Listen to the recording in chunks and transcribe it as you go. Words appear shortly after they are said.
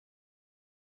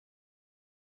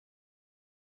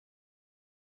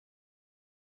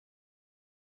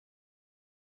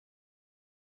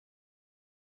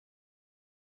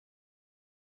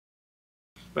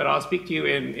but I'll speak to you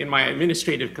in my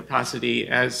administrative capacity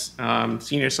as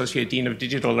Senior Associate Dean of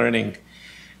Digital Learning.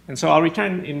 And so I'll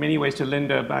return in many ways to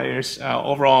Linda Bayer's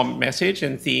overall message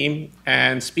and theme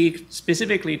and speak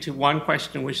specifically to one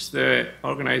question which the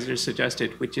organizers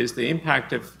suggested, which is the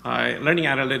impact of learning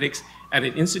analytics at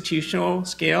an institutional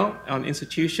scale on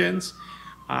institutions.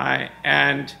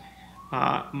 And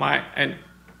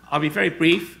I'll be very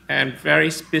brief and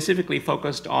very specifically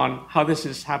focused on how this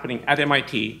is happening at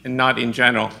MIT and not in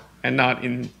general and not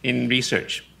in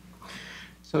research.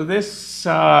 So this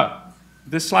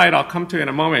slide I'll come to in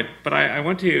a moment, but I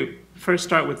want to first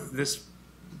start with this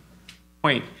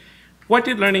point. What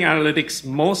did learning analytics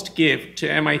most give to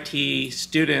MIT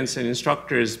students and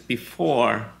instructors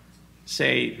before,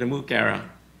 say, the MOOC era?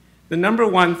 The number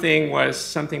one thing was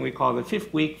something we call the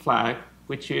 5th week flag,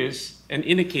 which is an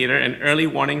indicator, an early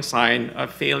warning sign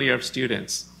of failure of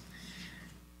students.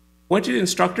 What do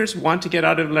instructors want to get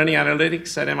out of learning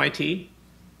analytics at MIT?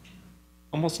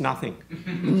 Almost nothing.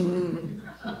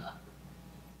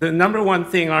 The number one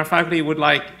thing our faculty would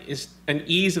like is an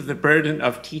ease of the burden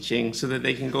of teaching so that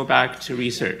they can go back to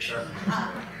research.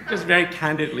 Just very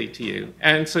candidly to you.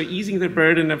 And so easing the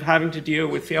burden of having to deal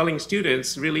with failing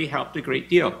students really helped a great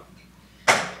deal.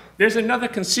 There's another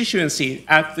constituency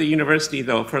at the university,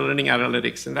 though, for learning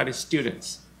analytics, and that is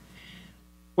students.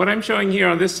 What I'm showing here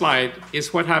on this slide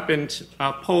is what happened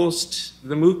post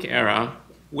the MOOC era,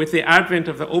 with the advent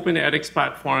of the OPENEDX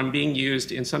platform being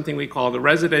used in something we call the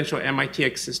residential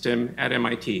MITx system at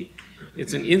MIT.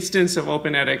 It's an instance of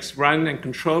OPENEDX run and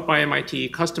controlled by MIT,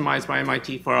 customized by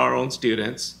MIT for our own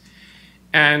students.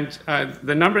 And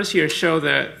the numbers here show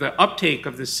the uptake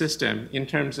of the system in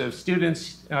terms of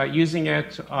students using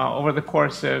it over the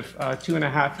course of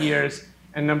 2.5 years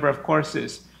and number of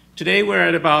courses. Today we're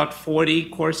at about 40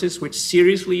 courses which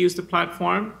seriously use the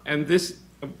platform, and this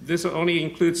only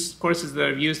includes courses that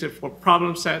have used it for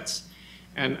problem sets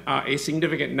and a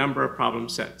significant number of problem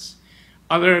sets.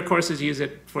 Other courses use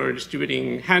it for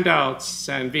distributing handouts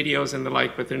and videos and the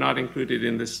like, but they're not included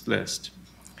in this list.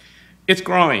 It's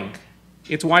growing.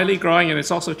 It's widely growing, and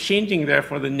it's also changing,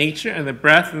 therefore, the nature and the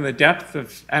breadth and the depth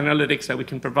of analytics that we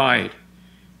can provide.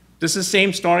 Does the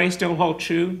same story still hold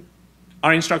true?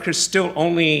 Are instructors still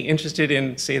only interested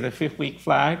in, say, the 5th week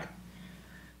flag?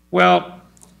 Well,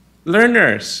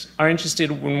 learners are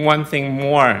interested in one thing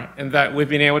more, and that we've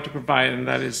been able to provide, and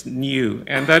that is new.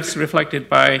 And that's reflected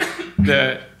by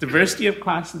the diversity of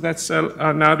classes that's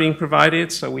now being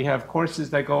provided. So we have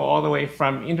courses that go all the way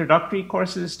from introductory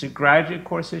courses to graduate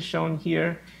courses shown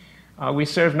here. We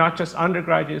serve not just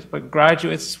undergraduates, but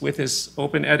graduates with this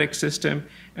OPENEDX system.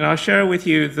 And I'll share with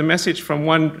you the message from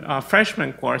one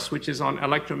freshman course, which is on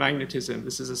electromagnetism.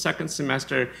 This is a 2nd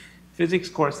semester physics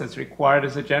course that's required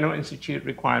as a General Institute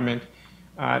requirement,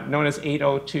 known as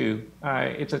 802.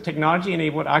 It's a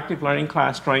technology-enabled active learning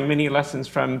class drawing many lessons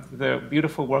from the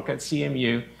beautiful work at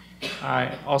CMU,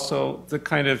 also the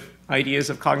kind of ideas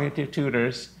of cognitive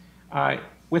tutors.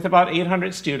 With about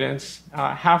 800 students,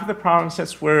 half of the problem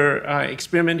sets were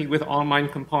experimenting with online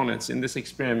components in this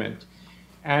experiment.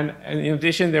 And in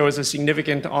addition, there was a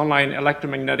significant online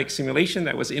electromagnetic simulation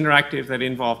that was interactive that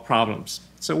involved problems.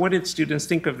 So what did students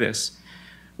think of this?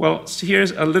 Well, so here's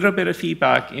a little bit of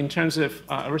feedback in terms of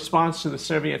a response to the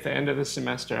survey at the end of the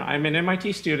semester. I'm an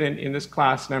MIT student in this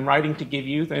class, and I'm writing to give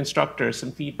you, the instructor,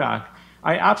 some feedback.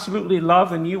 I absolutely love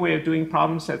the new way of doing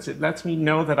problem sets. It lets me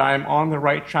know that I'm on the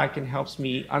right track and helps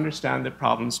me understand the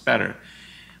problems better.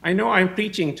 I know I'm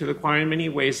preaching to the choir in many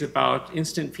ways about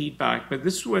instant feedback, but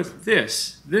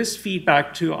this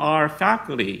feedback to our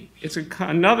faculty, it's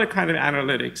another kind of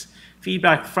analytics.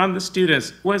 Feedback from the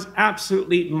students was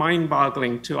absolutely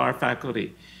mind-boggling to our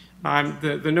faculty.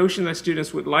 The notion that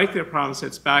students would like their problem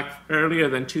sets back earlier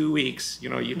than 2 weeks,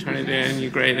 you turn it in, you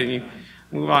grade it, and you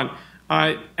move on.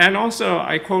 And also,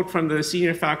 I quote from the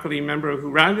senior faculty member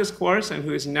who ran this course and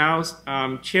who is now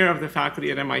chair of the faculty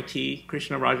at MIT,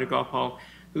 Krishna Rajagopal,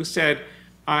 who said,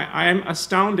 I am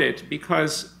astounded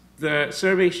because the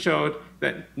survey showed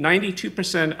that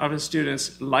 92% of the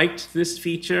students liked this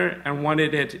feature and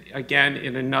wanted it again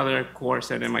in another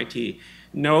course at MIT.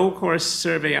 No course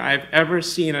survey I've ever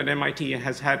seen at MIT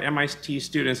has had MIT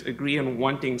students agree on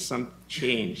wanting some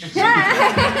change.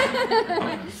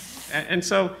 And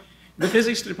so the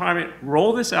physics department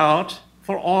rolled this out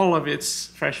for all of its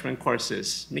freshman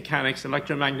courses, mechanics,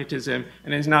 electromagnetism,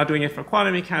 and is now doing it for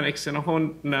quantum mechanics and a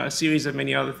whole series of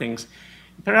many other things.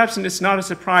 Perhaps it's not a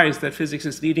surprise that physics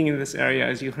is leading in this area,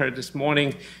 as you heard this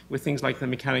morning, with things like the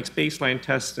mechanics baseline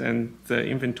test and the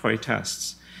inventory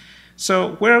tests.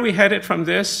 So where are we headed from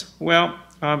this? Well,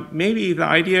 maybe the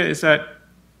idea is that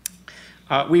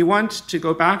We want to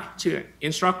go back to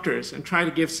instructors and try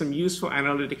to give some useful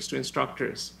analytics to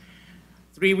instructors.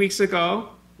 3 weeks ago,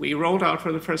 we rolled out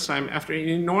for the first time, after an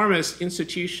enormous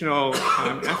institutional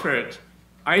effort,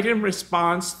 item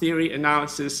response theory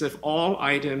analysis of all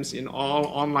items in all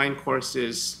online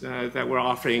courses that we're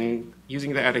offering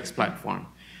using the edX platform.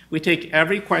 We take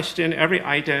every question, every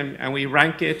item, and we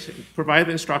rank it, provide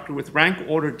the instructor with rank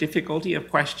order difficulty of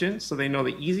questions, so they know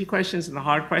the easy questions and the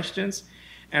hard questions,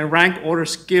 and rank order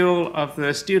skill of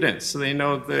the students, so they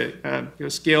know the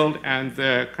skilled and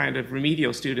the kind of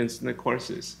remedial students in the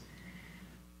courses.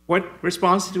 What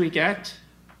response do we get?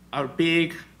 A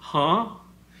big huh,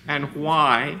 and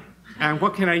why, and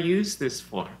what can I use this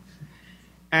for?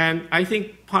 And I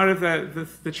think part of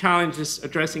the challenge is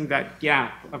addressing that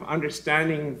gap of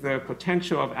understanding the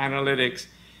potential of analytics.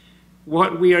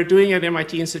 What we are doing at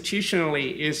MIT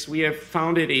institutionally is we have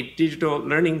founded a digital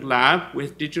learning lab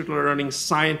with digital learning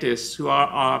scientists who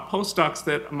are postdocs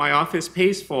that my office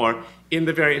pays for in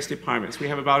the various departments. We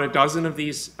have about a dozen of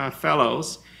these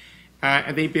fellows,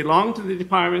 and they belong to the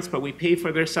departments, but we pay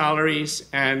for their salaries,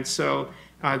 and so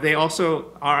they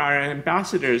also are our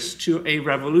ambassadors to a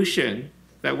revolution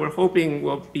that we're hoping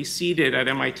will be seeded at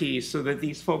MIT, so that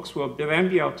these folks will then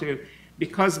be able to,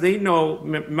 because they know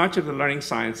much of the learning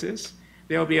sciences,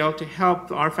 they'll be able to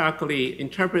help our faculty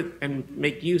interpret and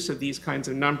make use of these kinds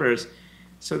of numbers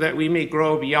so that we may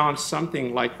grow beyond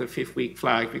something like the 5th week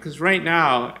flag. Because right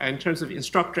now, in terms of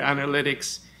instructor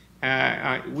analytics,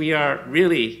 we are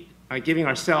really giving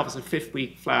ourselves a 5th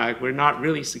week flag. We're not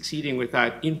really succeeding with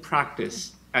that in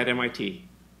practice at MIT.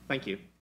 Thank you.